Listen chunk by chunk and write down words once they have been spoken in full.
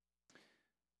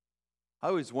I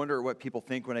always wonder what people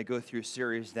think when I go through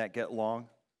series that get long.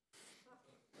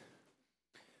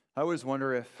 I always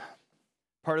wonder if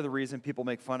part of the reason people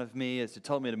make fun of me is to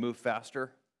tell me to move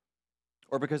faster,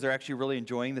 or because they're actually really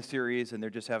enjoying the series and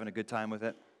they're just having a good time with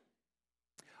it.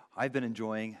 I've been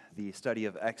enjoying the study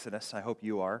of Exodus. I hope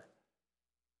you are.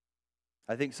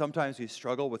 I think sometimes we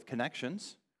struggle with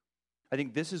connections. I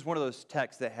think this is one of those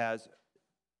texts that has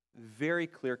very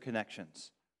clear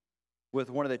connections with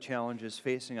one of the challenges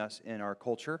facing us in our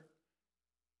culture.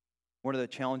 One of the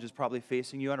challenges probably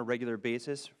facing you on a regular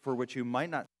basis, for which you might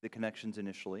not see the connections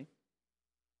initially.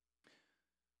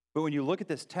 But when you look at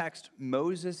this text,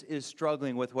 Moses is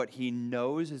struggling with what he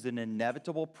knows is an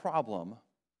inevitable problem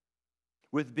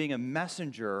with being a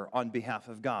messenger on behalf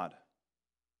of God.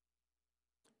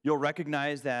 You'll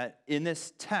recognize that in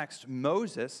this text,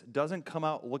 Moses doesn't come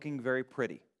out looking very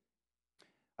pretty.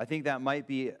 I think that might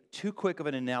be too quick of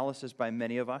an analysis by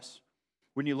many of us.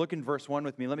 When you look in verse 1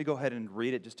 with me, let me go ahead and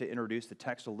read it just to introduce the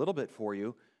text a little bit for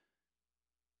you.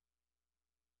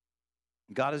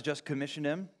 God has just commissioned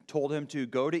him, told him to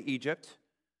go to Egypt.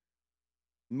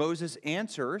 Moses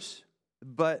answers,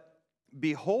 "But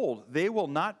behold, they will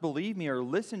not believe me or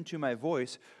listen to my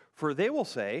voice, for they will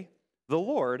say, 'The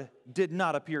Lord did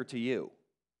not appear to you.'"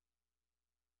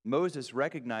 Moses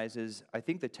recognizes, I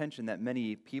think, the tension that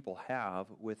many people have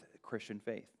with Christian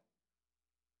faith.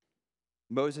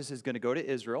 Moses is going to go to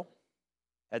Israel.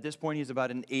 At this point, he's about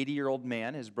an 80-year-old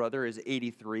man. His brother is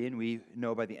 83, and we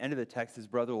know by the end of the text, his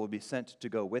brother will be sent to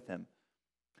go with him.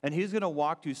 And he's going to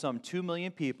walk to some 2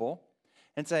 million people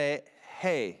and say,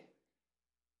 "Hey,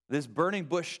 this burning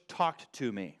bush talked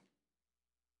to me.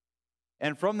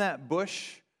 And from that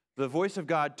bush, the voice of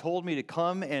God told me to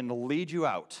come and lead you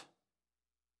out."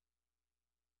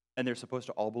 And they're supposed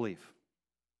to all believe.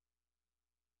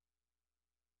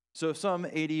 So if some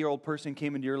 80-year-old person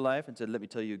came into your life and said, "Let me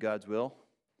tell you God's will.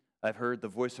 I've heard the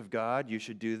voice of God. You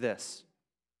should do this."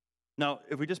 Now,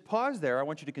 if we just pause there, I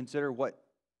want you to consider what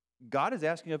God is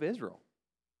asking of Israel.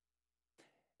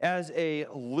 As a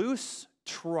loose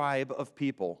tribe of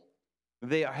people,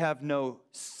 they have no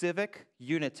civic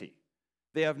unity.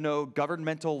 They have no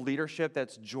governmental leadership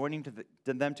that's joining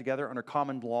them together under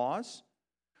common laws.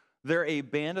 They're a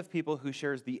band of people who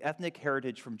shares the ethnic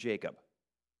heritage from Jacob.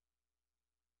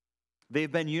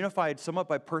 They've been unified somewhat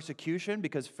by persecution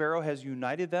because Pharaoh has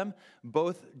united them,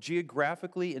 both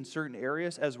geographically in certain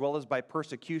areas as well as by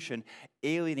persecution,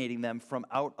 alienating them from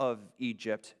out of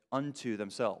Egypt unto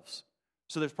themselves.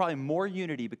 So there's probably more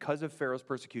unity because of Pharaoh's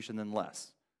persecution than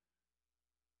less.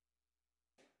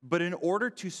 But in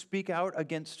order to speak out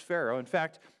against Pharaoh, in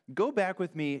fact, go back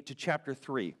with me to chapter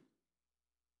 3.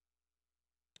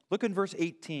 Look in verse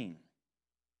 18.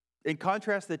 In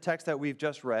contrast to the text that we've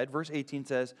just read, verse 18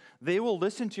 says, "They will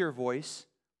listen to your voice,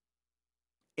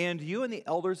 and you and the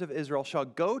elders of Israel shall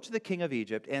go to the king of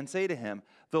Egypt and say to him,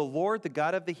 'The Lord, the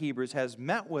God of the Hebrews, has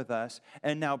met with us,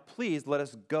 and now please let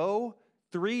us go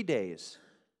 3 days,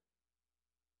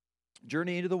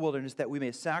 journey into the wilderness, that we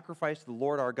may sacrifice to the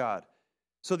Lord our God.'"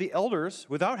 So the elders,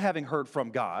 without having heard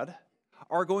from God,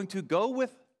 are going to go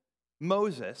with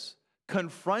Moses,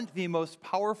 confront the most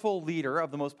powerful leader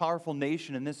of the most powerful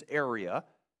nation in this area,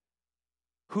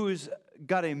 who's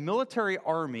got a military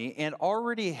army and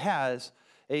already has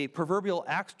a proverbial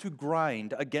axe to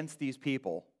grind against these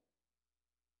people.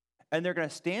 And they're going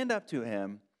to stand up to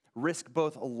him, risk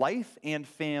both life and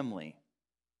family,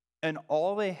 and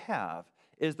all they have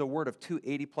is the word of 2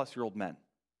 80-plus-year-old men.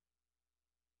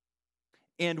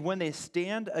 And when they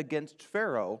stand against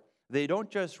Pharaoh, they don't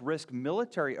just risk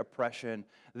military oppression,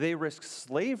 they risk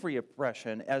slavery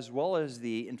oppression as well as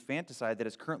the infanticide that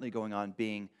is currently going on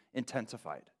being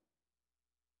intensified.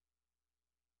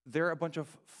 They're a bunch of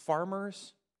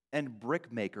farmers and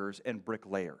brick makers and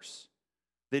bricklayers.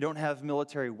 They don't have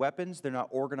military weapons. They're not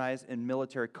organized in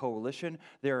military coalition.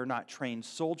 They are not trained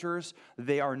soldiers.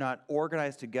 They are not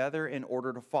organized together in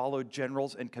order to follow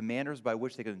generals and commanders by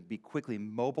which they can be quickly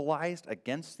mobilized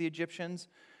against the Egyptians.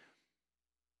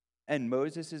 And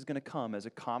Moses is going to come as a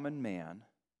common man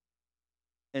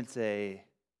and say,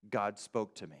 "God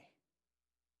spoke to me."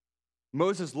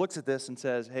 Moses looks at this and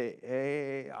says,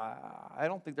 hey, I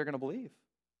don't think they're going to believe.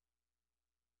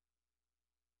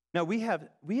 Now, we have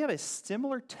a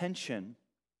similar tension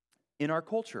in our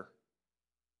culture.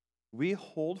 We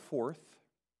hold forth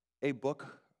a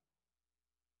book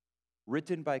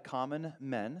written by common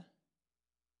men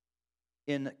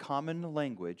in common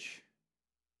language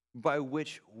by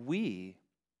which we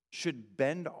should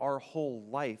bend our whole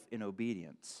life in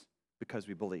obedience because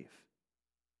we believe.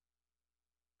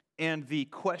 And the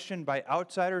question by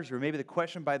outsiders, or maybe the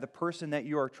question by the person that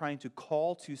you are trying to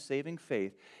call to saving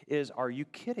faith, is, are you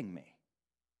kidding me?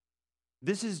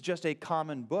 This is just a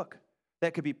common book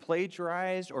that could be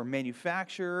plagiarized or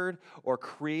manufactured or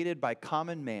created by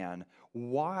common man.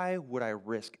 Why would I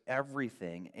risk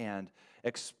everything and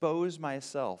expose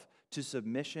myself to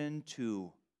submission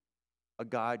to a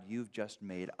God you've just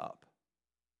made up?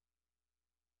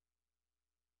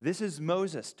 This is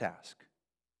Moses' task.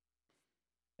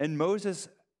 And Moses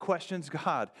questions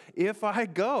God, if I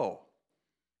go,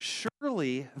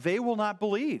 surely they will not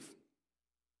believe.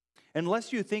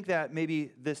 Unless you think that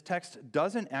maybe this text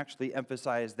doesn't actually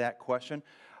emphasize that question,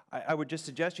 I would just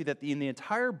suggest to you that in the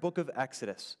entire book of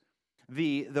Exodus,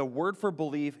 the word for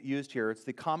believe used here, it's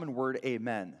the common word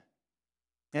amen.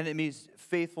 And it means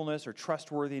faithfulness or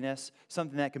trustworthiness,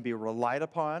 something that can be relied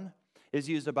upon, is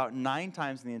used about 9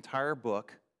 times in the entire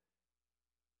book.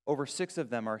 Over 6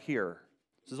 of them are here.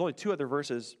 So there's only 2 other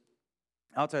verses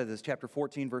outside of this, chapter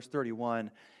 14, verse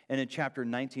 31, and in chapter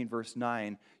 19, verse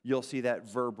 9, you'll see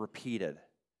that verb repeated.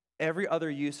 Every other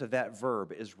use of that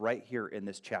verb is right here in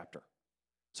this chapter.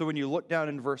 So when you look down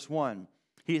in verse 1,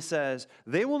 he says,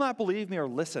 they will not believe me or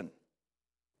listen.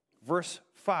 Verse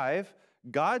 5,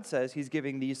 God says he's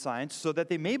giving these signs so that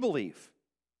they may believe.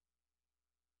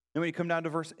 And when you come down to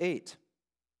verse 8,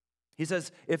 he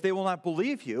says, if they will not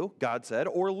believe you, God said,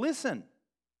 or listen.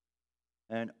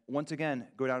 And once again,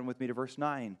 go down with me to verse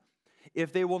 9.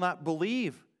 If they will not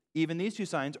believe even these 2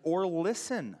 signs or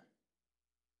listen.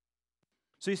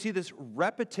 So you see this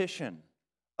repetition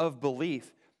of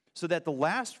belief so that the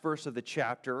last verse of the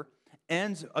chapter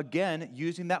ends again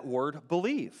using that word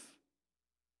believe.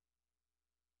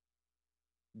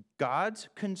 God's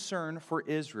concern for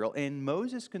Israel and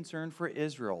Moses' concern for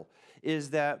Israel is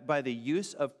that by the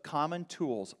use of common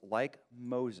tools like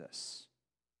Moses,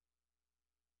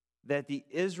 that the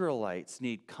Israelites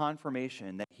need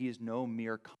confirmation that he is no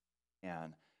mere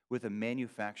man with a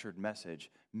manufactured message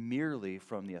merely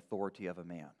from the authority of a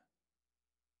man.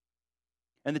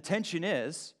 And the tension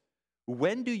is,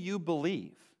 when do you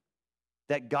believe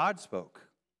that God spoke?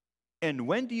 And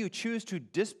when do you choose to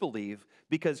disbelieve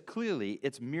because clearly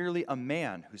it's merely a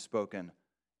man who's spoken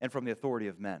and from the authority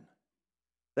of men?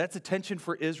 That's a tension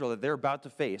for Israel that they're about to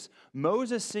face.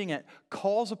 Moses, seeing it,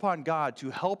 calls upon God to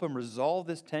help him resolve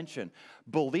this tension.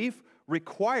 Belief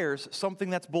requires something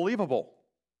that's believable.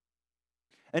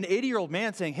 An 80-year-old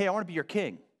man saying, hey, I want to be your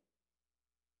king,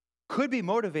 could be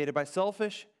motivated by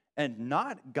selfish and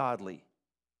not godly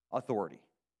authority.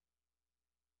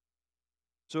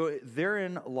 So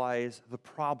therein lies the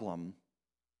problem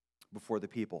before the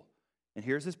people. And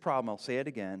here's this problem, I'll say it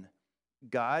again.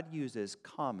 God uses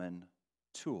common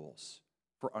tools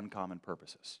for uncommon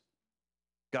purposes.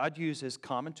 God uses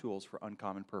common tools for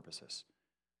uncommon purposes.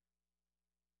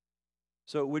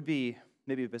 So it would be,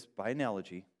 maybe just by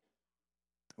analogy,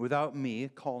 without me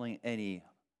calling any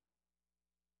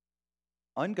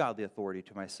ungodly authority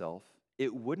to myself,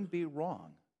 it wouldn't be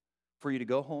wrong for you to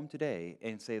go home today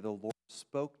and say, the Lord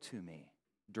spoke to me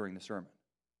during the sermon.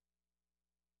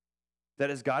 That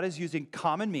is, God is using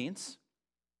common means,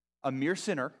 a mere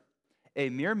sinner, a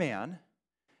mere man,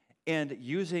 and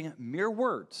using mere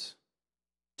words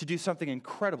to do something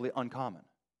incredibly uncommon.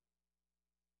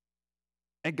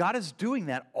 And God is doing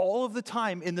that all of the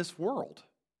time in this world.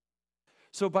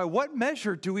 So by what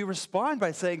measure do we respond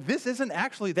by saying, this isn't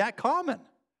actually that common?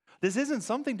 This isn't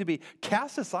something to be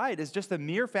cast aside as just a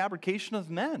mere fabrication of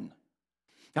men.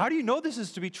 How do you know this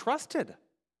is to be trusted?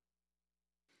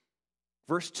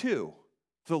 Verse 2,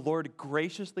 the Lord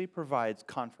graciously provides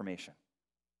confirmation.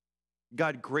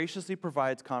 God graciously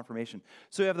provides confirmation.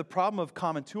 So we have the problem of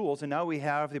common tools, and now we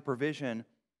have the provision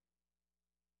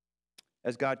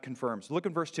as God confirms. Look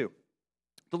in verse 2.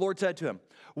 The Lord said to him,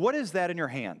 what is that in your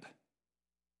hand?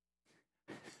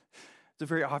 It's a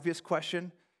very obvious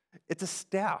question. It's a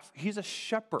staff. He's a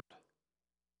shepherd.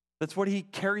 That's what he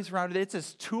carries around. It's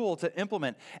his tool to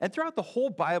implement. And throughout the whole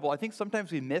Bible, I think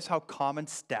sometimes we miss how common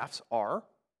staffs are.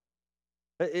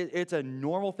 It's a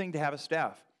normal thing to have a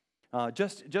staff.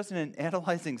 Just in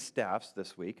analyzing staffs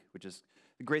this week, which is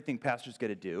the great thing pastors get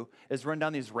to do, is run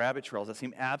down these rabbit trails that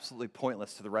seem absolutely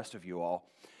pointless to the rest of you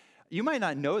all. You might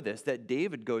not know this, that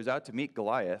David goes out to meet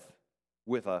Goliath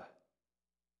with a...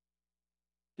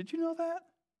 Did you know that?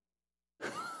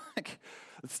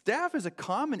 Staff is a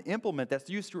common implement that's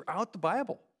used throughout the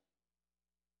Bible.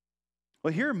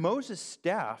 Well, here Moses'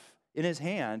 staff in his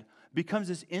hand becomes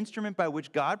this instrument by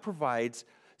which God provides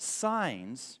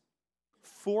signs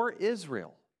for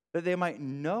Israel, that they might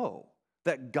know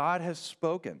that God has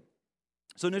spoken.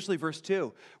 So initially, verse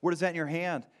 2, what is that in your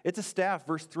hand? It's a staff,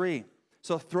 verse 3.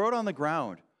 So throw it on the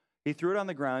ground. He threw it on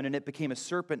the ground, and it became a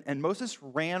serpent, and Moses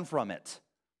ran from it.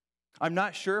 I'm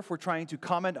not sure if we're trying to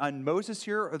comment on Moses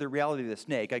here or the reality of the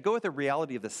snake. I go with the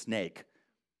reality of the snake.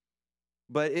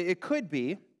 But it could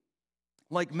be,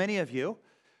 like many of you,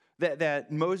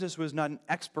 that Moses was not an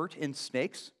expert in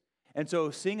snakes. And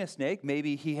so seeing a snake,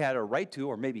 maybe he had a right to,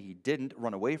 or maybe he didn't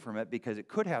run away from it because it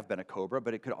could have been a cobra,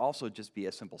 but it could also just be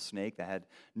a simple snake that had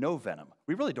no venom.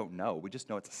 We really don't know. We just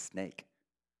know it's a snake.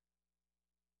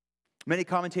 Many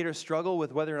commentators struggle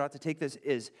with whether or not to take this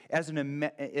as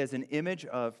an image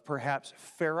of perhaps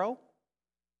Pharaoh,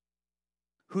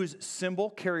 whose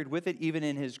symbol carried with it, even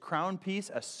in his crown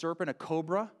piece, a serpent, a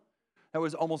cobra, that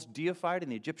was almost deified in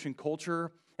the Egyptian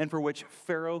culture, and for which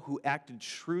Pharaoh, who acted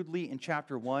shrewdly in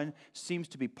chapter 1, seems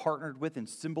to be partnered with in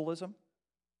symbolism.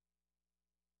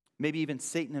 Maybe even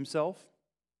Satan himself.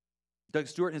 Doug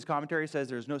Stewart in his commentary says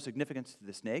there's no significance to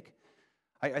the snake.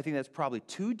 I think that's probably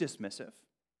too dismissive.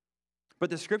 But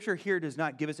the scripture here does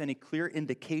not give us any clear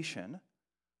indication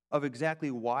of exactly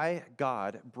why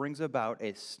God brings about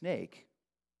a snake.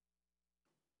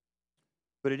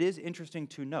 But it is interesting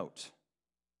to note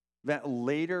that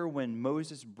later when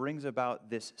Moses brings about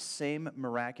this same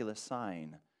miraculous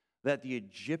sign, that the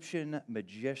Egyptian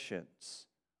magicians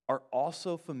are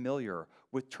also familiar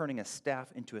with turning a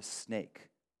staff into a snake.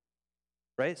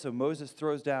 Right? So Moses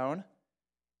throws down,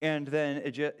 and then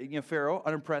Pharaoh,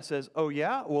 unimpressed, says, "Oh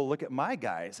yeah? Well, look at my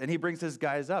guys." And he brings his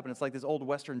guys up, and it's like this old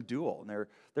Western duel, and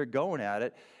they're going at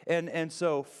it. And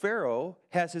so Pharaoh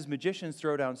has his magicians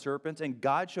throw down serpents, and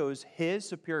God shows his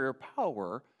superior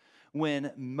power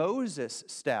when Moses'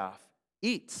 staff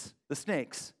eats the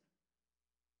snakes.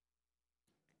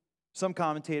 Some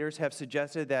commentators have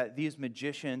suggested that these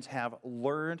magicians have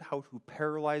learned how to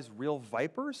paralyze real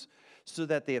vipers so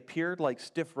that they appeared like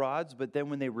stiff rods, but then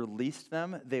when they released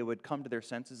them, they would come to their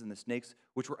senses, and the snakes,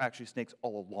 which were actually snakes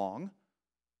all along,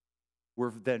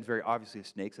 were then very obviously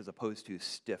snakes as opposed to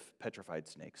stiff, petrified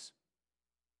snakes.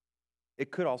 It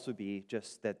could also be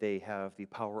just that they have the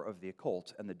power of the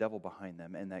occult and the devil behind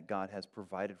them, and that God has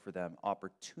provided for them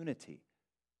opportunity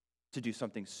to do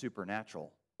something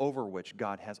supernatural over which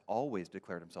God has always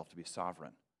declared himself to be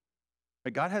sovereign.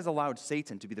 But God has allowed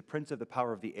Satan to be the prince of the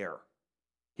power of the air.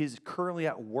 He's currently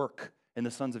at work in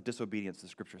the sons of disobedience, the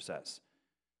scripture says.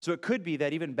 So it could be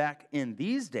that even back in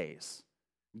these days,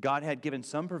 God had given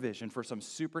some provision for some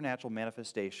supernatural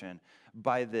manifestation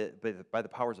by the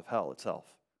powers of hell itself.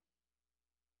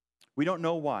 We don't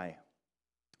know why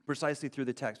precisely through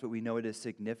the text, but we know it is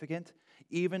significant.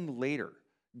 Even later,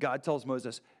 God tells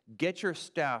Moses, "Get your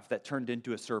staff that turned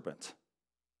into a serpent."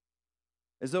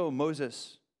 As though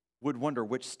Moses would wonder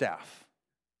which staff.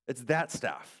 It's that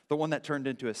staff, the one that turned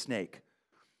into a snake.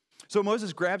 So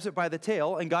Moses grabs it by the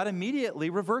tail, and God immediately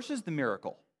reverses the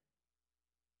miracle.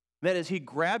 That is, he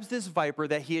grabs this viper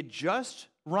that he had just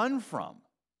run from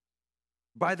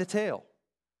by the tail.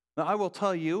 Now, I will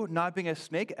tell you, not being a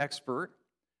snake expert,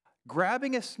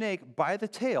 grabbing a snake by the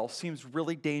tail seems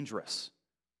really dangerous.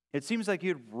 It seems like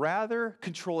you'd rather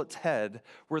control its head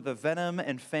where the venom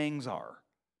and fangs are.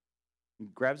 He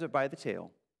grabs it by the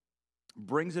tail,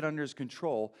 brings it under his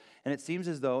control, and it seems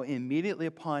as though immediately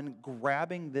upon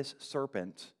grabbing this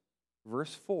serpent,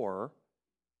 verse 4,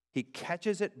 he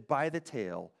catches it by the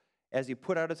tail as he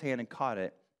put out his hand and caught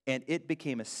it, and it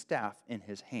became a staff in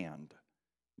his hand.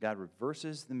 God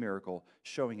reverses the miracle,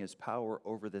 showing his power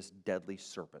over this deadly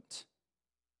serpent.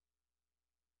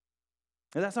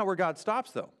 And that's not where God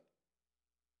stops, though.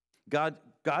 God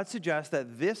suggests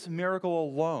that this miracle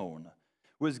alone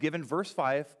was given, verse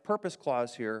 5, purpose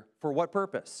clause here. For what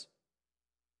purpose?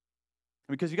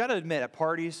 Because you got to admit, at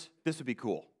parties, this would be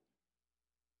cool.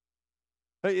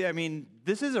 I mean,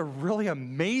 this is a really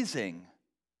amazing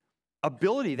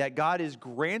ability that God is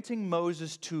granting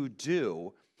Moses to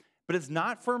do, but it's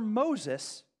not for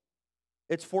Moses.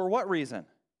 It's for what reason?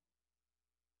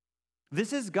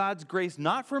 This is God's grace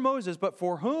not for Moses, but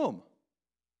for whom?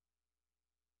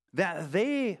 That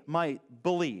they might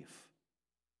believe.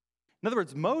 In other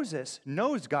words, Moses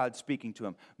knows God speaking to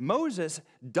him. Moses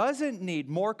doesn't need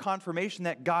more confirmation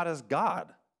that God is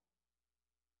God.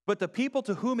 But the people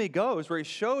to whom he goes, where he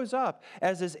shows up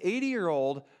as this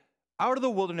 80-year-old out of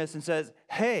the wilderness and says,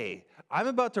 "Hey, I'm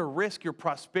about to risk your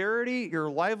prosperity,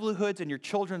 your livelihoods, and your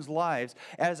children's lives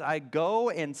as I go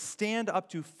and stand up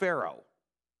to Pharaoh."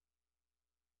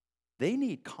 They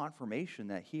need confirmation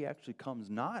that he actually comes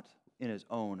not in his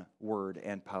own word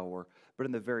and power, but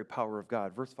in the very power of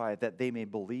God. Verse 5, that they may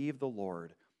believe the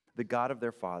Lord, the God of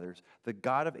their fathers, the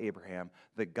God of Abraham,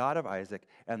 the God of Isaac,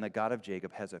 and the God of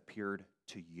Jacob has appeared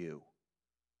to you.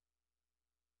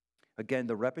 Again,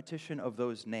 the repetition of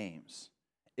those names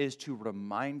is to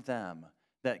remind them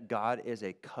that God is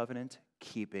a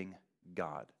covenant-keeping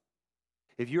God.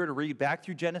 If you were to read back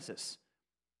through Genesis,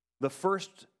 the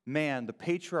first man, the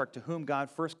patriarch to whom God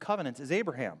first covenants is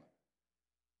Abraham,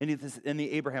 in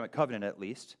the Abrahamic covenant at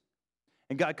least.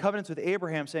 And God covenants with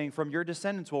Abraham saying, from your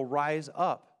descendants will rise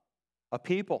up a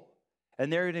people,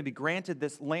 and they're going to be granted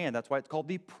this land. That's why it's called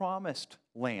the promised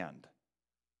land.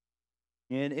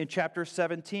 In chapter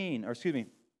 17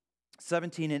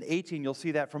 and 18, you'll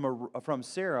see that from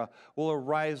Sarah will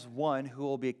arise one who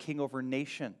will be a king over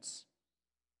nations.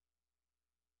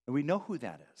 And we know who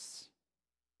that is.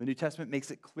 The New Testament makes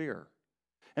it clear.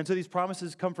 And so these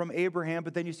promises come from Abraham,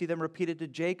 but then you see them repeated to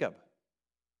Jacob.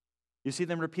 You see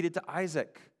them repeated to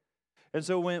Isaac. And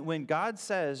so when God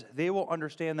says they will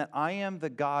understand that I am the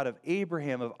God of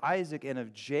Abraham, of Isaac, and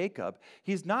of Jacob,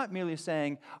 he's not merely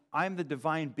saying I'm the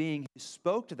divine being who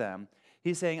spoke to them.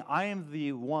 He's saying I am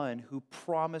the one who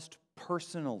promised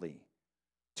personally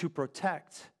to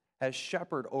protect as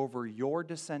shepherd over your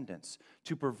descendants,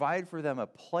 to provide for them a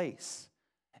place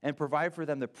and provide for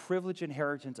them the privileged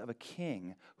inheritance of a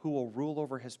king who will rule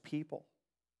over his people.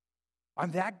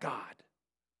 I'm that God.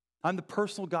 I'm the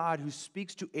personal God who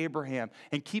speaks to Abraham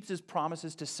and keeps his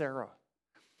promises to Sarah.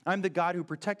 I'm the God who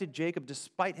protected Jacob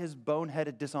despite his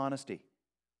boneheaded dishonesty.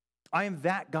 I am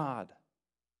that God.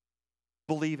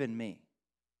 Believe in me.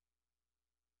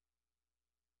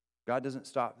 God doesn't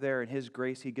stop there. In his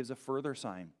grace, he gives a further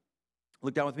sign.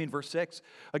 Look down with me in verse 6.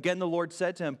 Again, the Lord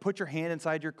said to him, put your hand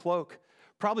inside your cloak.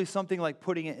 Probably something like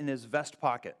putting it in his vest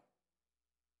pocket.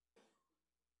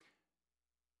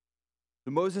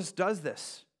 But Moses does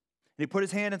this. And he put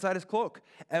his hand inside his cloak.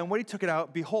 And when he took it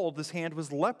out, behold, this hand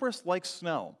was leprous like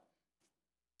snow.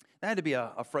 That had to be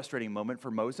a frustrating moment for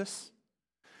Moses.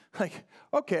 Like,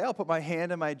 okay, I'll put my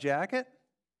hand in my jacket.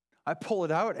 I pull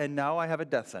it out, and now I have a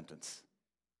death sentence.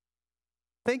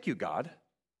 Thank you, God.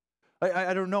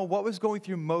 I don't know what was going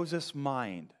through Moses'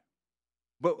 mind.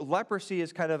 But leprosy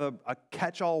is kind of a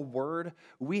catch-all word.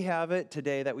 We have it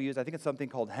today that we use. I think it's something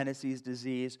called Hennessy's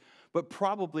disease. But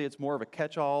probably it's more of a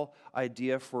catch-all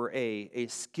idea for a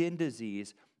skin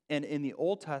disease. And in the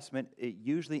Old Testament, it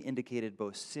usually indicated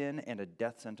both sin and a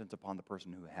death sentence upon the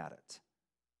person who had it.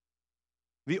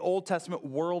 The Old Testament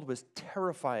world was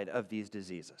terrified of these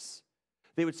diseases.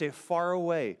 They would say far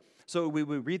away. So we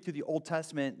would read through the Old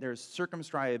Testament, there's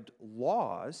circumscribed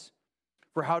laws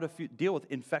for how to deal with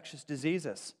infectious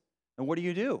diseases. And what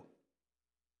do?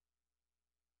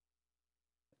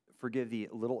 Forgive the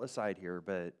little aside here,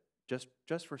 but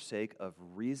just for sake of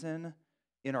reason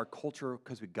in our culture,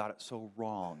 because we got it so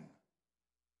wrong,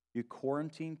 you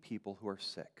quarantine people who are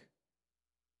sick.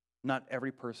 Not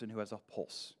every person who has a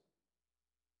pulse.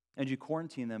 And you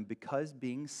quarantine them because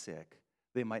being sick,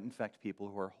 they might infect people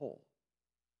who are whole.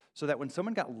 So that when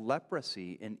someone got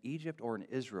leprosy in Egypt or in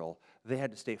Israel, they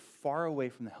had to stay far away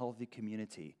from the healthy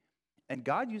community. And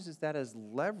God uses that as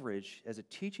leverage, as a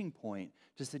teaching point,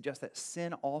 to suggest that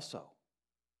sin also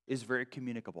is very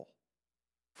communicable.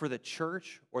 For the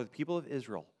church or the people of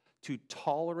Israel to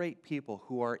tolerate people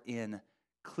who are in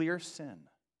clear sin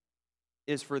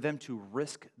is for them to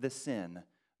risk the sin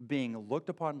being looked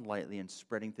upon lightly and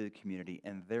spreading through the community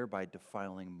and thereby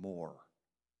defiling more.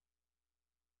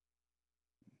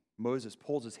 Moses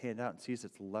pulls his hand out and sees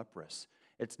it's leprous.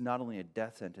 It's not only a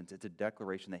death sentence, it's a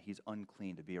declaration that he's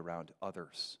unclean to be around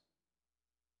others.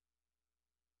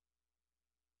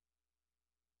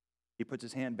 He puts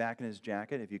his hand back in his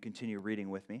jacket, if you continue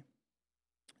reading with me.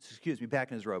 Excuse me,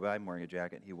 back in his robe. I'm wearing a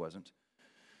jacket, he wasn't.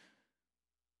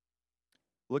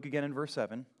 Look again in verse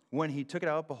 7. When he took it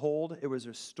out, behold, it was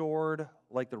restored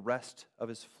like the rest of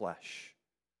his flesh.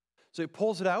 So he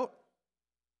pulls it out,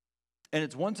 and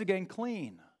it's once again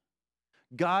clean.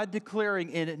 God declaring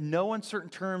in no uncertain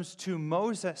terms to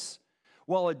Moses,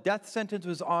 while a death sentence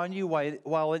was on you,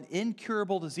 while an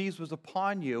incurable disease was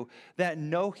upon you that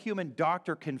no human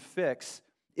doctor can fix,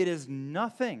 it is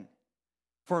nothing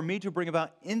for me to bring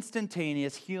about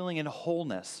instantaneous healing and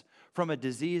wholeness from a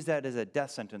disease that is a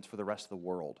death sentence for the rest of the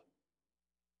world.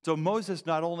 So Moses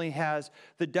not only has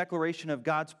the declaration of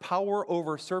God's power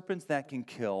over serpents that can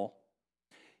kill,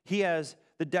 he has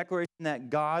the declaration that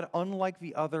God, unlike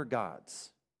the other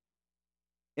gods,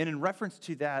 and in reference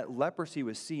to that, leprosy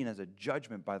was seen as a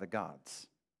judgment by the gods.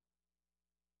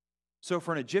 So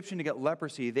for an Egyptian to get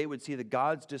leprosy, they would see the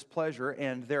gods' displeasure,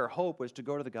 and their hope was to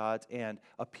go to the gods and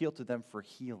appeal to them for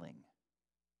healing.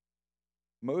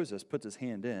 Moses puts his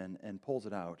hand in and pulls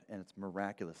it out, and it's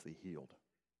miraculously healed.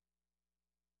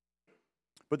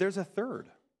 But there's a third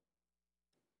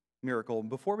miracle.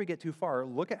 Before we get too far,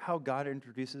 look at how God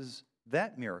introduces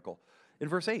that miracle. In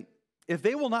verse 8, If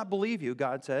they will not believe you,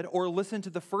 God said, or listen to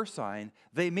the first sign,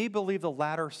 they may believe the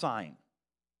latter sign.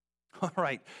 All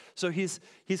right, so he's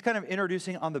kind of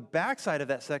introducing on the backside of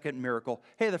that second miracle,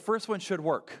 hey, the first one should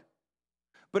work.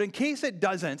 But in case it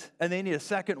doesn't, and they need a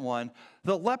second one,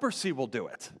 the leprosy will do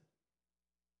it.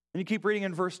 And you keep reading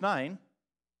in verse 9,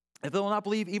 if they will not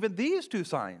believe even these two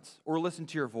signs or listen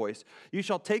to your voice, you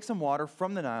shall take some water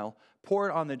from the Nile, pour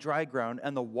it on the dry ground,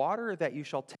 and the water that you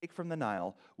shall take from the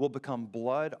Nile will become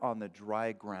blood on the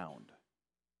dry ground.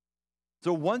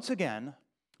 So once again,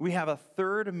 we have a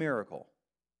third miracle.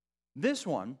 This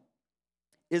one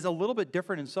is a little bit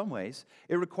different in some ways.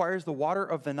 It requires the water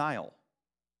of the Nile.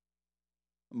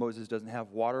 Moses doesn't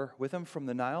have water with him from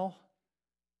the Nile.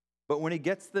 But when he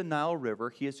gets to the Nile River,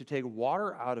 he has to take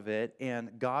water out of it,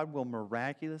 and God will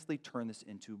miraculously turn this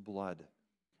into blood.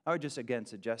 I would just again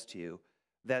suggest to you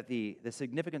that the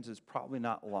significance is probably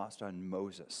not lost on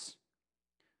Moses.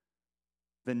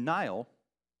 The Nile,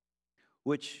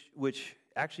 which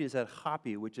actually is at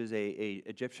Hapi, which is a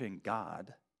Egyptian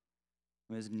god,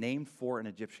 is named for an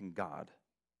Egyptian god,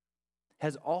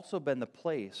 has also been the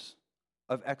place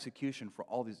of execution for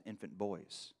all these infant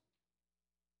boys.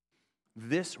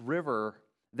 This river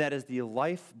that is the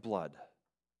lifeblood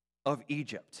of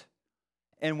Egypt,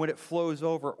 and when it flows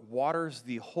over, waters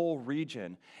the whole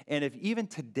region. And if even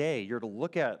today you're to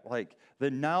look at like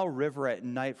the Nile River at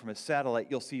night from a satellite,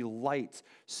 you'll see lights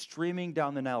streaming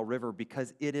down the Nile River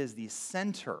because it is the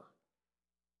center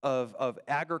of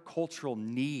agricultural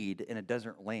need in a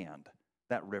desert land,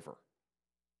 that river.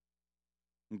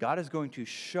 And God is going to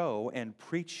show and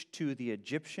preach to the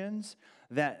Egyptians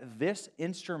that this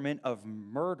instrument of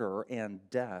murder and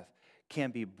death can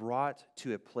be brought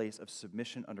to a place of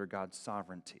submission under God's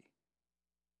sovereignty.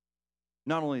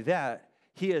 Not only that,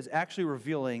 he is actually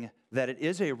revealing that it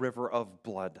is a river of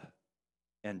blood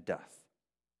and death,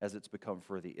 as it's become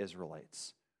for the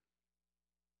Israelites.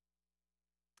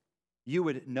 You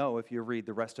would know if you read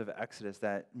the rest of Exodus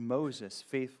that Moses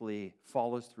faithfully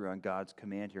follows through on God's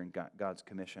command here and God's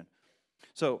commission.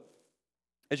 So,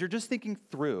 as you're just thinking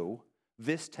through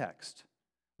this text,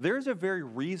 there's a very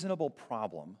reasonable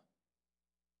problem.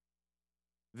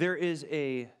 There is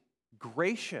a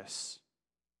gracious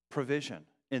provision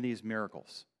in these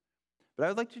miracles. But I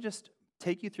would like to just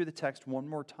take you through the text one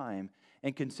more time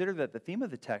and consider that the theme of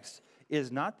the text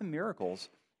is not the miracles,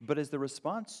 but is the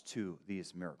response to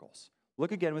these miracles.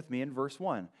 Look again with me in verse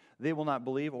 1. They will not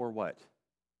believe or what?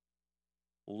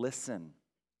 Listen.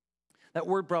 That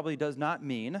word probably does not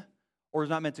mean or is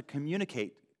not meant to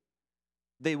communicate.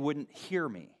 They wouldn't hear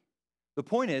me. The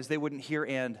point is they wouldn't hear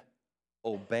and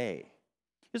obey.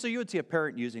 And so you would see a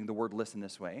parent using the word listen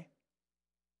this way.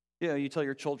 You know, you tell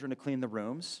your children to clean the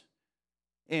rooms,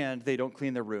 and they don't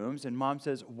clean their rooms, and mom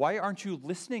says, "Why aren't you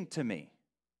listening to me?"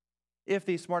 If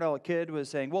the smart aleck kid was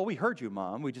saying, "Well, we heard you,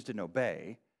 Mom, we just didn't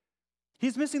obey,"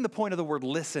 he's missing the point of the word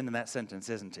listen in that sentence,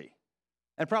 isn't he?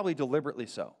 And probably deliberately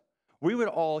so. We would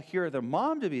all hear the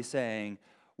mom to be saying,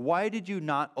 "Why did you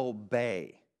not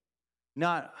obey?"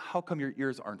 Not, "How come your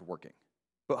ears aren't working?"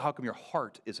 but "How come your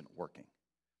heart isn't working?"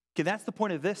 Okay, that's the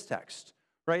point of this text,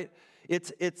 right?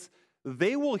 It's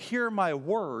they will hear my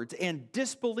words and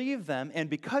disbelieve them, and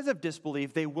because of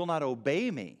disbelief, they will not obey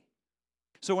me.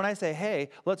 So when I say, "Hey,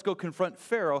 let's go confront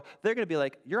Pharaoh," they're going to be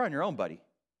like, "You're on your own, buddy.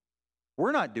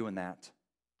 We're not doing that."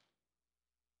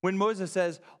 When Moses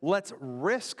says, "Let's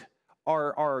risk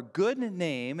our good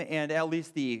name and at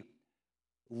least the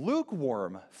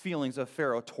lukewarm feelings of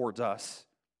Pharaoh towards us,"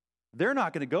 they're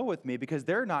not going to go with me because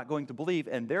they're not going to believe,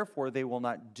 and therefore they will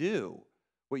not do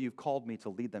what you've called me to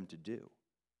lead them to do.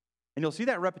 And you'll see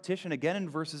that repetition again in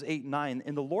verses 8 and 9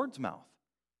 in the Lord's mouth.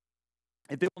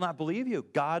 If they will not believe you,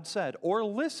 God said, or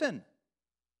listen.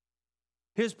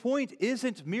 His point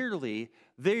isn't merely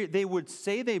they would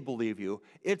say they believe you.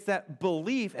 It's that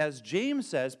belief, as James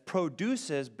says,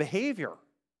 produces behavior.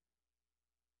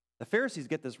 The Pharisees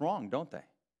get this wrong, don't they?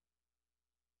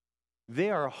 They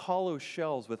are hollow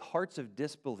shells with hearts of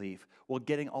disbelief while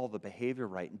getting all the behavior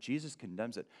right, and Jesus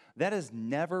condemns it. That has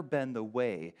never been the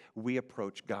way we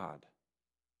approach God.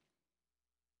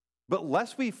 But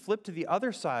lest we flip to the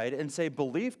other side and say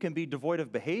belief can be devoid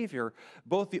of behavior,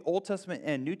 both the Old Testament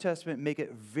and New Testament make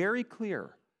it very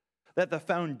clear that the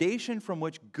foundation from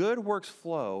which good works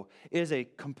flow is a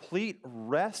complete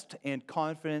rest and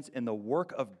confidence in the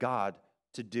work of God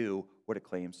to do what it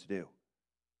claims to do.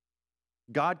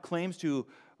 God claims to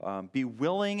be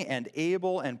willing and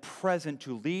able and present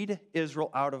to lead Israel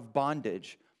out of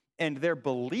bondage, and their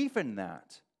belief in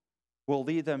that will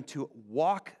lead them to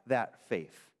walk that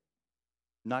faith,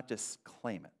 not just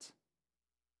claim it.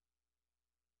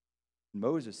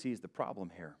 Moses sees the problem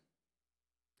here.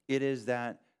 It is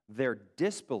that their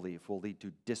disbelief will lead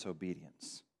to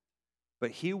disobedience.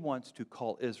 But he wants to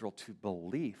call Israel to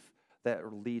belief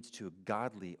that leads to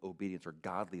godly obedience or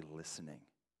godly listening.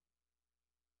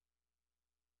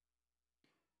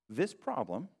 This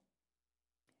problem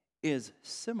is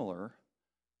similar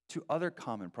to other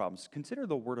common problems. Consider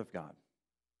the Word of God.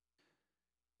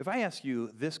 If I ask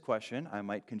you this question, I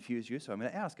might confuse you, so I'm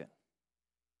going to ask it.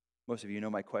 Most of you know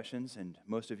my questions, and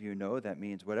most of you know that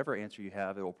means whatever answer you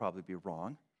have, it will probably be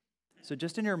wrong. So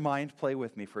just in your mind, play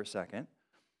with me for a second.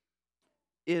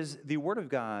 Is the Word of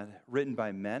God written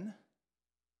by men?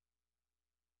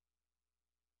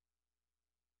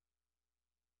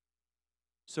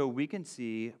 So we can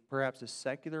see perhaps a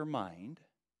secular mind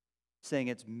saying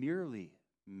it's merely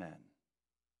men.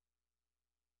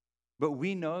 But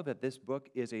we know that this book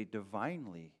is a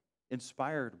divinely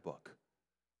inspired book,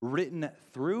 written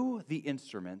through the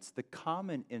instruments, the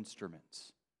common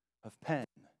instruments of pen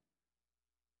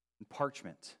and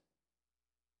parchment,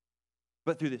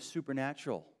 but through the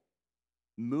supernatural,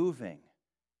 moving,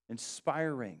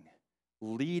 inspiring,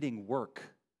 leading work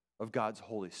of God's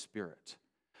Holy Spirit.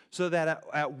 So that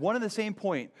at one and the same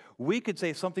point, we could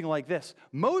say something like this: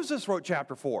 Moses wrote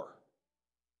chapter 4.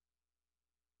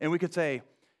 And we could say,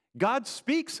 God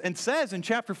speaks and says in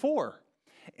chapter 4.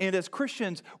 And as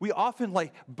Christians, we often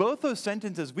like both those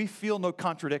sentences, we feel no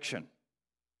contradiction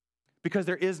because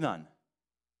there is none.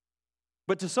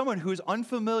 But to someone who is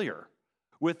unfamiliar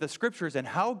with the scriptures and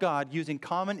how God, using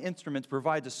common instruments,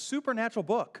 provides a supernatural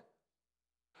book,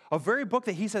 a very book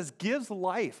that he says gives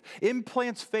life,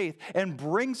 implants faith, and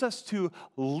brings us to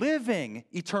living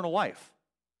eternal life.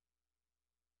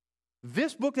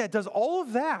 This book that does all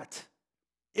of that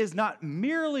is not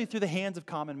merely through the hands of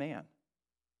common man,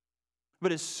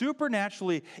 but is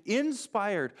supernaturally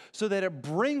inspired so that it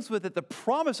brings with it the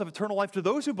promise of eternal life to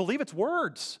those who believe its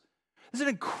words. This is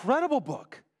an incredible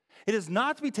book. It is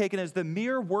not to be taken as the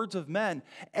mere words of men.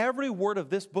 Every word of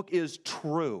this book is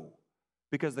true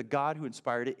because the God who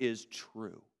inspired it is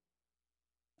true.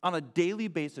 On a daily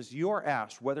basis, you are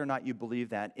asked whether or not you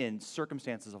believe that in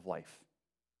circumstances of life.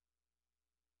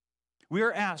 We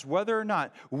are asked whether or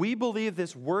not we believe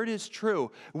this word is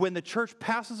true when the church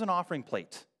passes an offering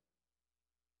plate.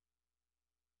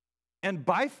 And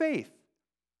by faith,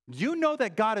 you know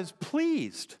that God is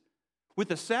pleased with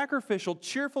the sacrificial,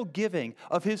 cheerful giving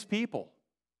of his people.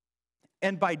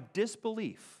 And by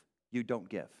disbelief, you don't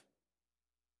give.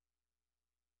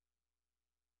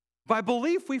 By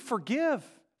belief, we forgive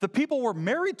the people we're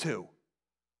married to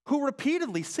who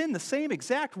repeatedly sin the same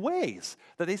exact ways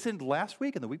that they sinned last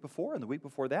week and the week before and the week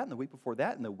before that and the week before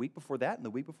that and the week before that and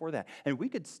the week before that. And we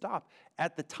could stop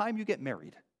at the time you get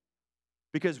married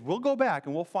because we'll go back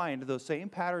and we'll find those same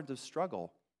patterns of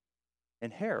struggle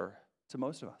and hair to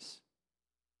most of us.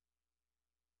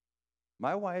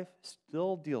 My wife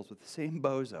still deals with the same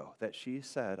bozo that she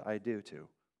said I do to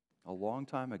a long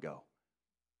time ago.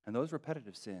 And those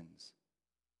repetitive sins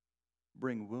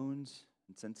bring wounds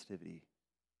and sensitivity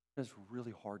that is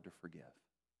really hard to forgive.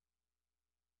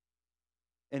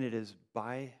 And it is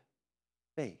by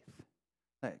faith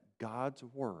that God's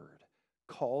word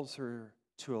calls her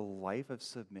to a life of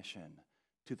submission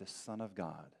to the Son of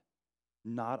God,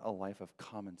 not a life of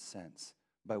common sense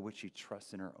by which she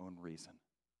trusts in her own reason.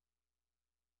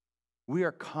 We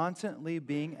are constantly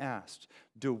being asked,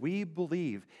 do we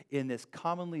believe in this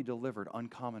commonly delivered,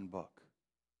 uncommon book?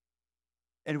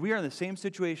 And we are in the same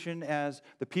situation as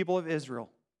the people of Israel.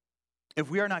 If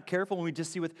we are not careful and we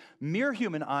just see with mere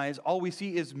human eyes, all we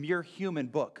see is mere human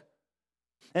book.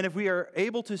 And if we are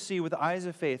able to see with eyes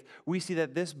of faith, we see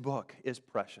that this book is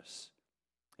precious.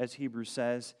 As Hebrews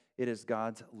says, it is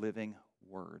God's living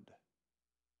word,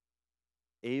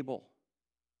 able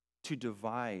to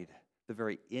divide the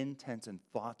very intents and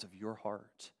thoughts of your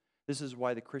heart. This is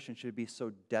why the Christian should be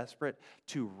so desperate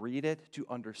to read it, to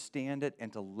understand it,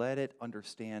 and to let it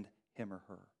understand him or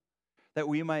her. That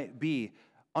we might be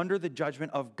under the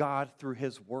judgment of God through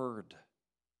his word.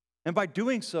 And by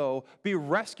doing so, be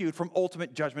rescued from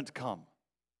ultimate judment to come.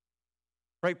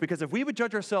 Right? Because if we would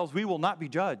judge ourselves, we will not be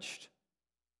judged.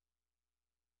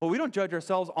 Well, we don't judge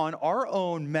ourselves on our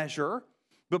own measure,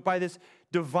 but by this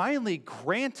divinely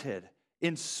granted,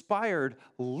 inspired,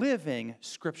 living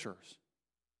scriptures.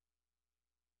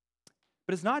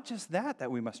 But it's not just that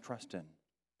we must trust in.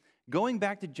 Going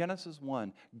back to Genesis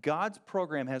 1, God's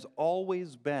program has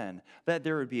always been that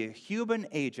there would be a human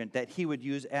agent that he would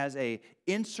use as an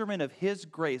instrument of his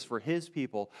grace for his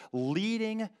people,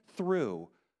 leading through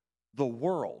the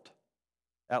world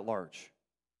at large.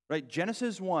 Right?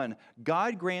 Genesis 1,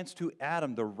 God grants to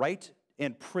Adam the right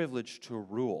and privilege to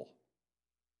rule.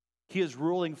 He is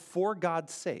ruling for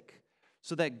God's sake,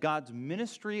 so that God's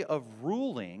ministry of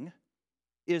ruling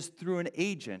is through an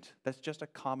agent that's just a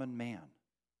common man.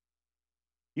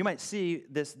 You might see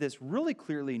this really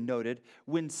clearly noted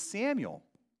when Samuel,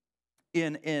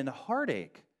 in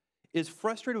heartache, is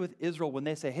frustrated with Israel when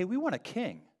they say, hey, we want a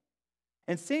king.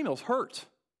 And Samuel's hurt.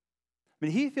 I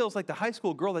mean, he feels like the high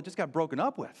school girl that just got broken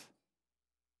up with.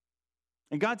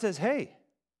 And God says, hey,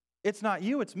 it's not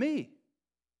you, it's me.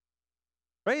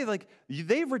 Right? Like,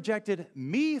 they've rejected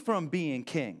me from being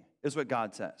king, is what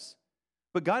God says.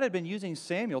 But God had been using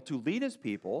Samuel to lead his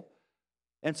people.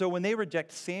 And so when they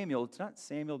reject Samuel, it's not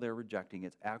Samuel they're rejecting,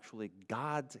 it's actually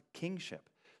God's kingship.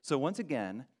 So once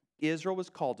again, Israel was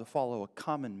called to follow a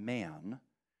common man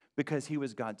because he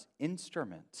was God's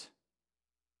instrument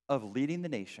of leading the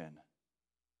nation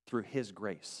through his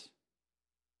grace.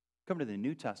 Come to the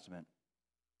New Testament.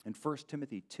 In 1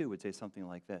 Timothy 2 would say something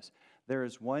like this. There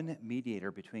is one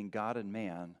mediator between God and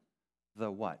man, the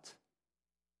what?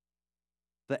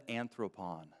 The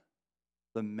anthropon,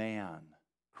 the man,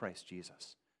 Christ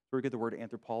Jesus. Where we get the word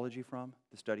anthropology from,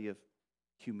 the study of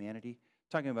humanity,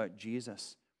 talking about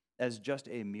Jesus as just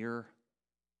a mere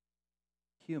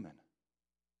human.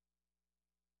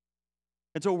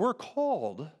 And so we're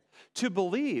called to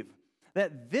believe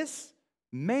that this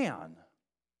man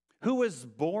who was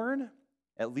born,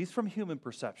 at least from human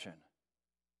perception,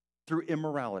 through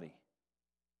immorality,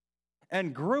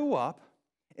 and grew up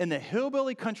in the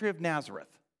hillbilly country of Nazareth,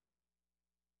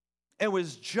 and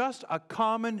was just a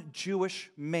common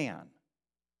Jewish man,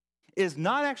 is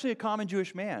not actually a common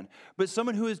Jewish man, but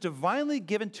someone who is divinely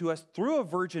given to us through a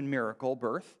virgin miracle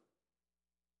birth,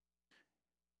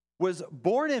 was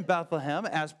born in Bethlehem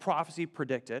as prophecy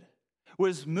predicted,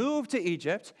 was moved to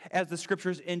Egypt, as the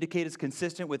scriptures indicate is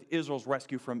consistent with Israel's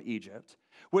rescue from Egypt,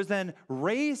 was then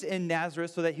raised in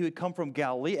Nazareth so that he would come from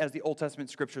Galilee, as the Old Testament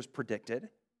scriptures predicted,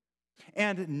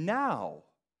 and now,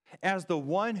 as the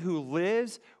one who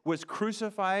lives, was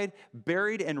crucified,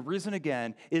 buried, and risen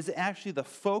again, is actually the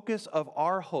focus of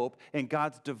our hope in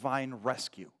God's divine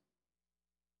rescue.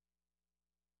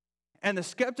 And the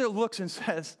skeptic looks and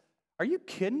says, are you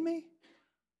kidding me?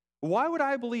 Why would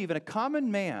I believe in a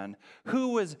common man who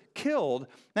was killed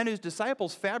and whose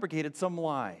disciples fabricated some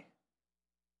lie?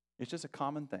 It's just a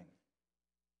common thing.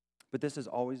 But this has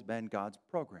always been God's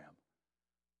program,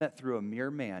 that through a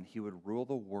mere man, he would rule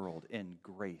the world in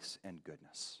grace and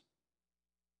goodness.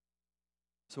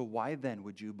 So why then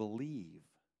would you believe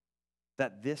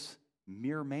that this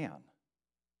mere man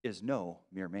is no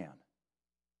mere man?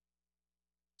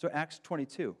 So Acts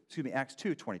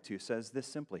 2:22 says this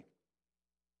simply.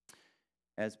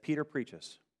 As Peter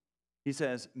preaches, he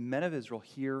says, men of Israel,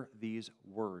 hear these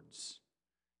words.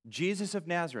 Jesus of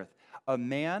Nazareth, a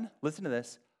man, listen to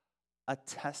this,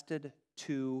 attested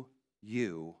to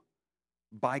you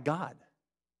by God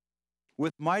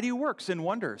with mighty works and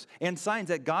wonders and signs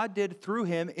that God did through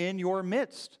him in your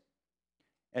midst,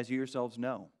 as you yourselves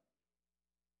know.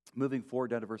 Moving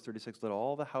forward down to verse 36, let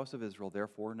all the house of Israel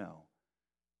therefore know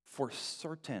for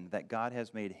certain that God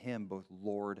has made him both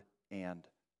Lord and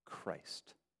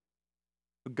Christ.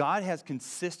 God has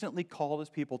consistently called his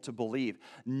people to believe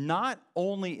not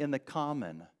only in the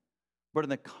common, but in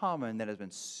the common that has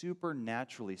been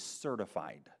supernaturally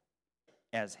certified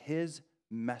as his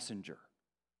messenger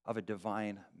of a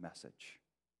divine message.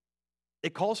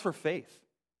 It calls for faith.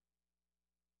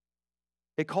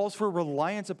 It calls for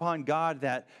reliance upon God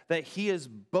that he is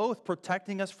both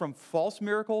protecting us from false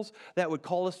miracles that would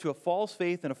call us to a false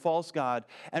faith and a false God,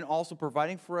 and also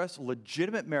providing for us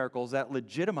legitimate miracles that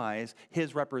legitimize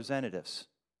his representatives.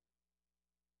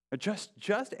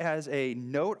 Just as a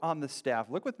note on the staff,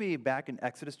 look with me back in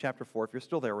Exodus chapter 4, if you're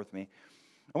still there with me.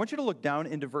 I want you to look down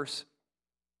into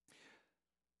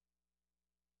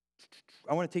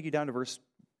I want to take you down to verse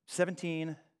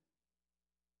 17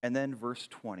 and then verse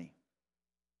 20.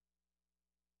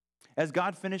 As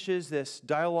God finishes this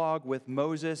dialogue with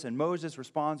Moses, and Moses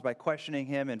responds by questioning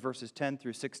him in verses 10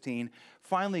 through 16,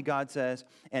 finally God says,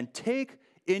 and take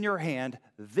in your hand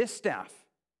this staff,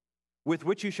 with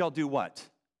which you shall do what?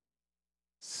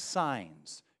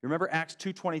 Signs. You remember Acts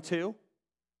 2:22?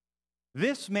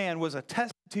 This man was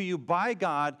attested to you by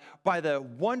God by the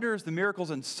wonders, the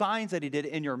miracles, and signs that he did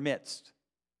in your midst.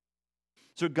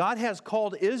 So God has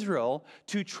called Israel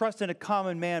to trust in a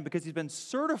common man because he's been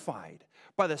certified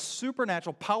by the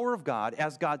supernatural power of God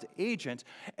as God's agent,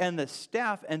 and the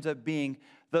staff ends up being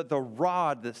the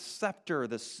rod, the scepter,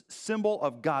 the symbol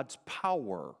of God's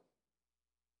power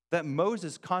that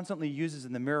Moses constantly uses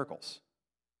in the miracles.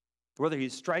 Whether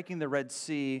he's striking the Red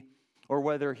Sea, or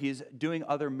whether he's doing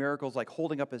other miracles like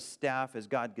holding up his staff as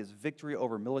God gives victory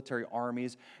over military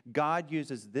armies, God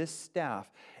uses this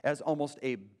staff as almost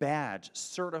a badge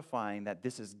certifying that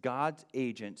this is God's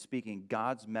agent speaking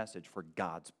God's message for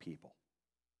God's people.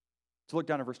 So look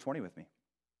down at verse 20 with me.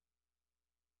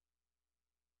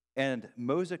 And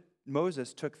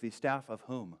Moses took the staff of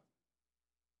whom?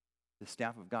 The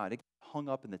staff of God. It hung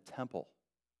up in the temple.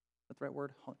 Is that the right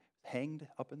word? Hanged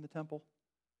up in the temple?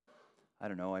 I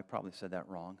don't know. I probably said that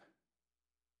wrong.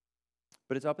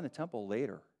 But it's up in the temple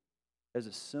later as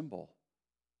a symbol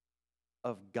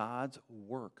of God's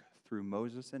work through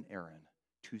Moses and Aaron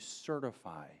to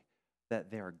certify that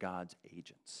they are God's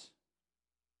agents.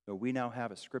 So we now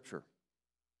have a scripture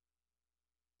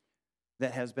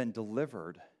that has been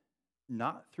delivered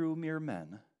not through mere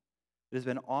men. It has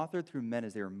been authored through men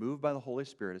as they are moved by the Holy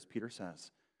Spirit, as Peter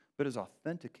says, but is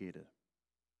authenticated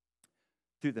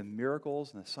through the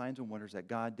miracles and the signs and wonders that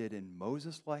God did in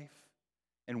Moses' life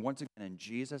and once again in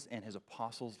Jesus and his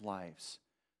apostles' lives,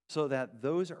 so that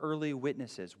those early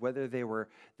witnesses, whether they were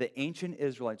the ancient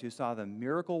Israelites who saw the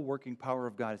miracle-working power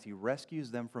of God as he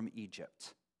rescues them from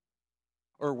Egypt,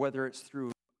 or whether it's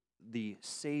through the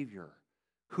Savior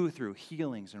who through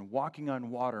healings and walking on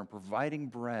water and providing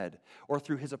bread, or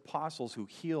through his apostles who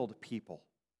healed people,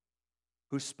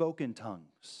 who spoke in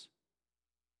tongues,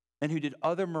 and who did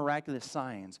other miraculous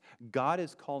signs, God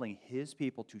is calling his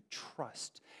people to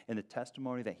trust in the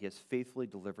testimony that he has faithfully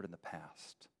delivered in the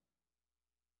past.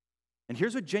 And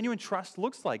here's what genuine trust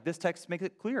looks like. This text makes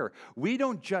it clear. We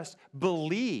don't just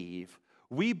believe,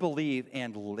 we believe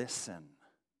and listen.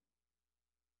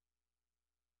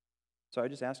 So I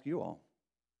just ask you all,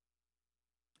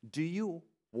 do you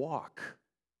walk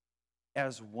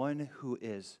as one who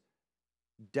is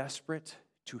desperate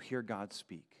to hear God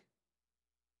speak?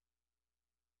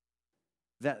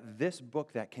 That this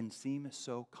book that can seem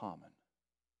so common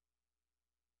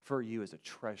for you is a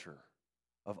treasure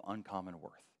of uncommon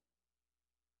worth.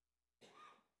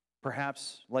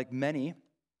 Perhaps, like many,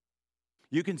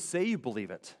 you can say you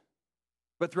believe it,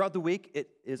 but throughout the week it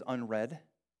is unread,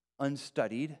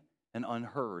 unstudied, and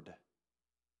unheard.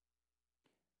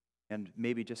 And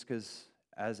maybe just because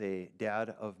as a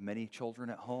dad of many children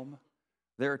at home,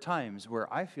 there are times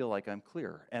where I feel like I'm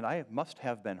clear and I must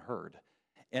have been heard,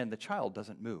 and the child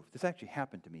doesn't move. This actually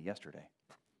happened to me yesterday.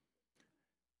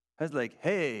 I was like,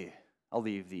 hey, I'll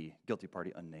leave the guilty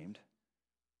party unnamed.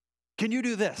 Can you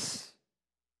do this?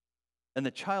 And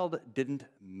the child didn't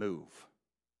move.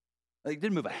 Like,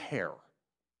 didn't move a hair.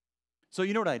 So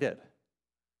you know what I did?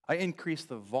 I increased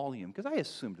the volume because I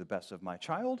assumed the best of my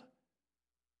child.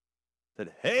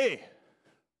 Said, hey.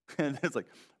 And it's like,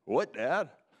 what, Dad?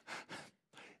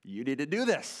 You need to do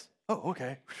this. Oh,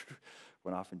 okay.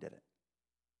 Went off and did it.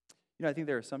 You know, I think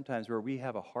there are some times where we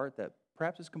have a heart that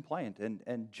perhaps is compliant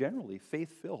and generally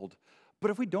faith-filled.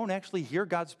 But if we don't actually hear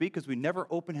God speak because we never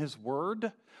open his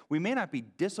word, we may not be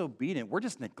disobedient. We're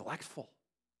just neglectful.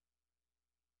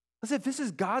 Listen, if this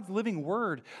is God's living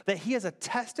word that he has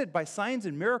attested by signs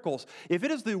and miracles, if it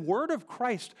is the word of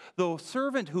Christ, the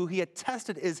servant who he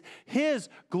attested is his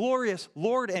glorious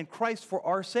Lord and Christ for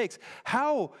our sakes,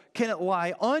 how can it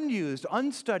lie unused,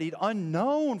 unstudied,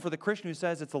 unknown for the Christian who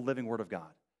says it's the living word of God?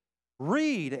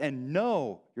 Read and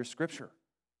know your scripture.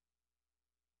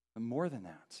 And more than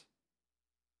that,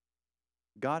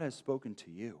 God has spoken to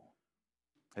you.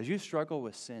 As you struggle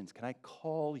with sins, can I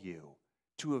call you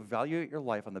to evaluate your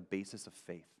life on the basis of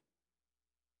faith?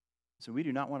 So we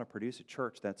do not want to produce a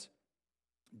church that's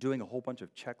doing a whole bunch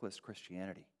of checklist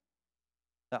Christianity.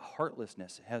 That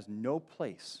heartlessness has no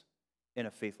place in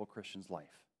a faithful Christian's life.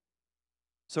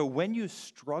 So when you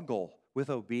struggle with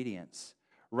obedience,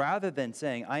 rather than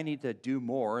saying, I need to do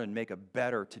more and make a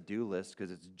better to-do list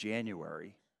because it's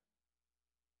January,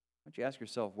 why don't you ask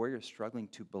yourself where you're struggling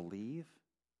to believe?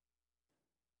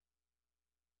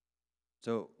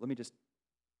 So let me just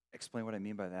explain what I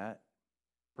mean by that.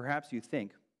 Perhaps you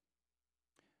think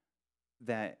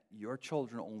that your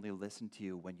children only listen to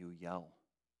you when you yell.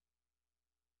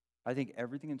 I think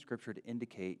everything in Scripture to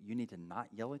indicate you need to not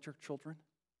yell at your children.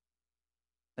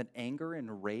 That anger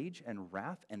and rage and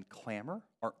wrath and clamor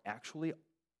are actually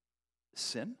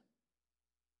sin.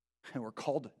 And we're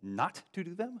called not to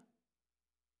do them.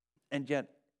 And yet,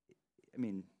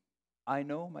 I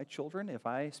know my children, if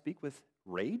I speak with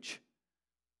rage,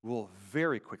 will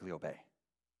very quickly obey.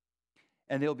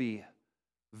 And they'll be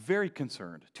very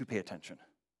concerned to pay attention.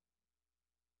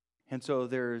 And so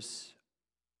there's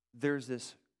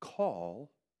this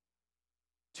call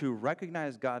to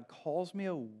recognize God calls me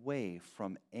away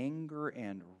from anger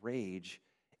and rage,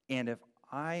 and if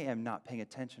I am not paying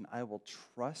attention, I will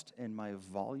trust in my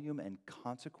volume and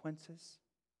consequences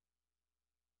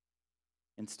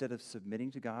instead of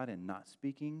submitting to God and not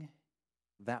speaking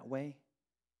that way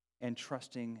and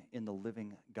trusting in the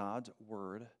living God's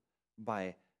word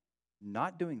by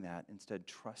not doing that, instead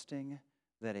trusting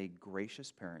that a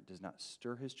gracious parent does not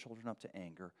stir his children up to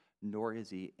anger, nor is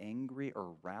he angry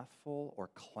or wrathful or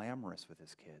clamorous with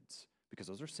his kids, because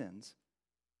those are sins.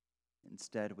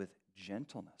 Instead, with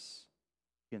gentleness,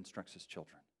 he instructs his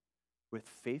children. With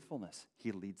faithfulness,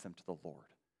 he leads them to the Lord.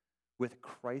 With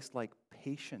Christ-like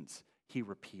patience, he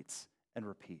repeats and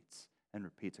repeats and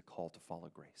repeats a call to follow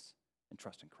grace and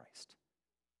trust in Christ.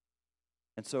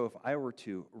 And so if I were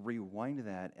to rewind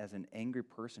that as an angry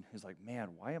person who's like, man,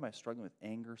 why am I struggling with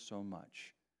anger so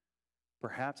much?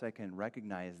 Perhaps I can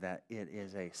recognize that it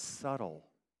is a subtle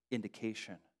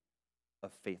indication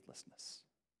of faithlessness.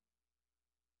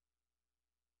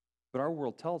 But our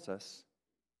world tells us,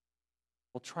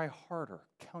 well, try harder,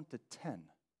 count to 10.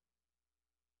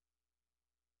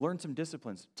 Learn some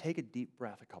disciplines, take a deep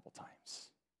breath a couple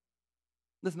times.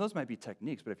 Listen, those might be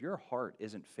techniques, but if your heart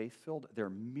isn't faith-filled, they're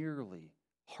merely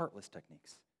heartless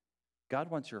techniques.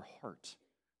 God wants your heart,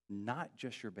 not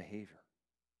just your behavior.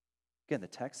 Again, the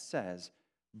text says,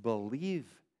 believe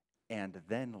and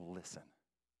then listen.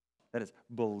 That is,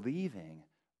 believing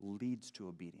leads to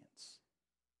obedience.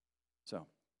 So,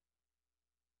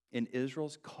 in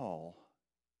Israel's call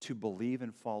to believe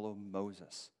and follow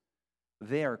Moses,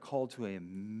 they are called to a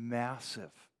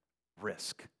massive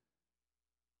risk.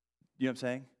 You know what I'm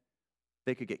saying?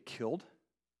 They could get killed.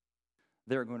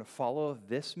 They're going to follow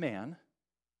this man.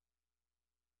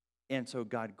 And so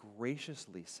God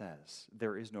graciously says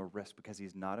there is no risk because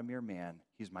he's not a mere man.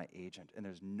 He's my agent. And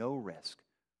there's no risk.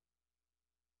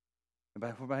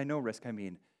 And by no risk, I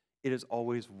mean it is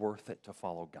always worth it to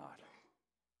follow God.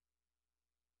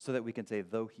 So that we can say,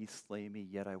 though he slay me,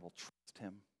 yet I will trust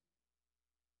him.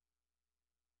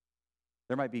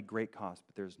 There might be great cost,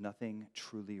 but there's nothing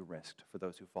truly risked for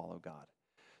those who follow God.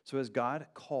 So as God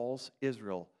calls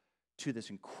Israel to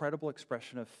this incredible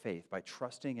expression of faith by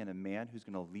trusting in a man who's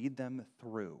going to lead them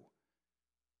through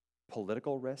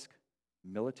political risk,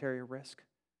 military risk,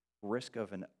 risk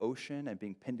of an ocean and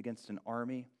being pinned against an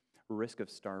army, risk of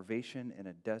starvation in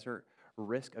a desert,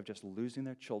 risk of just losing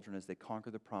their children as they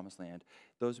conquer the promised land,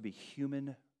 those would be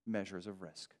human measures of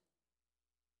risk.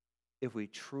 If we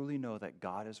truly know that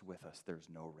God is with us, there's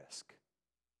no risk.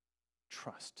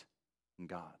 Trust in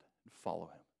God and follow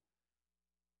him.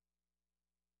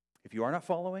 If you are not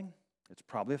following, it's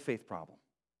probably a faith problem.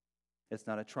 It's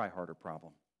not a try harder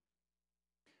problem.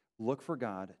 Look for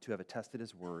God to have attested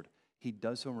his word. He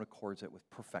does so and records it with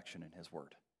perfection in his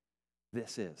word.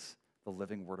 This is the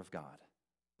living word of God.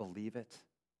 Believe it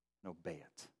and obey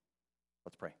it.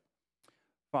 Let's pray.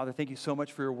 Father, thank you so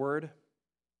much for your word.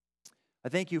 I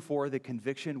thank you for the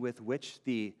conviction with which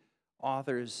the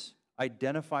authors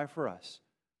identify for us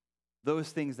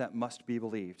those things that must be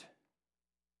believed.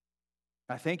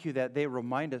 I thank you that they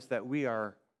remind us that we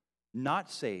are not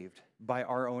saved by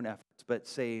our own efforts, but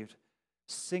saved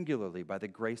singularly by the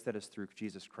grace that is through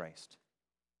Jesus Christ.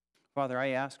 Father, I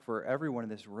ask for everyone in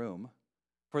this room,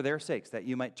 for their sakes, that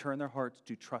you might turn their hearts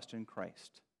to trust in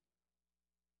Christ.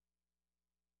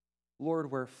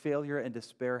 Lord, where failure and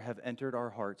despair have entered our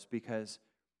hearts because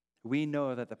we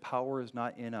know that the power is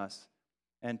not in us,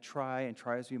 and try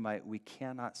as we might, we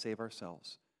cannot save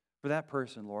ourselves. For that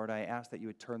person, Lord, I ask that you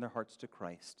would turn their hearts to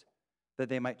Christ, that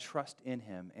they might trust in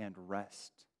him and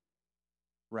rest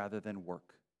rather than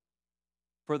work.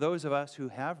 For those of us who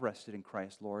have rested in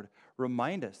Christ, Lord,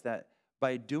 remind us that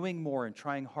by doing more and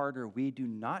trying harder, we do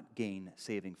not gain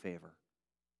saving favor,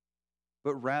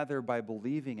 but rather by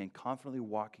believing and confidently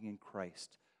walking in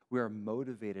Christ, we are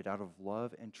motivated out of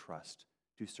love and trust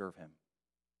to serve him.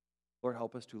 Lord,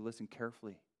 help us to listen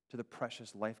carefully to the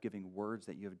precious life-giving words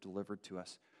that you have delivered to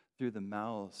us through the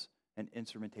mouths and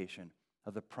instrumentation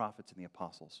of the prophets and the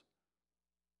apostles.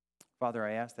 Father,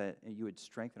 I ask that you would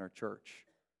strengthen our church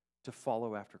to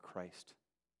follow after Christ,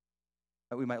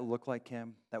 that we might look like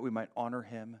him, that we might honor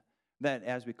him, that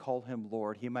as we call him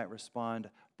Lord, he might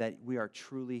respond that we are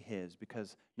truly his,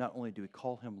 because not only do we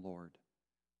call him Lord,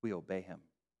 we obey him.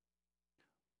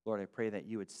 Lord, I pray that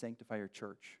you would sanctify your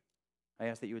church. I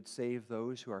ask that you would save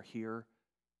those who are here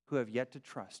who have yet to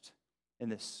trust in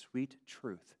this sweet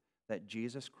truth that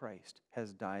Jesus Christ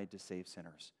has died to save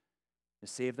sinners, to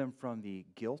save them from the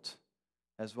guilt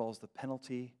as well as the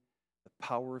penalty, the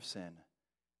power of sin.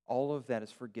 All of that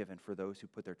is forgiven for those who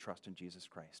put their trust in Jesus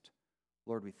Christ.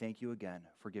 Lord, we thank you again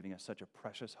for giving us such a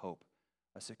precious hope,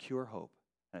 a secure hope,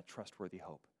 and a trustworthy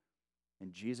hope.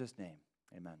 In Jesus' name,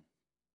 amen.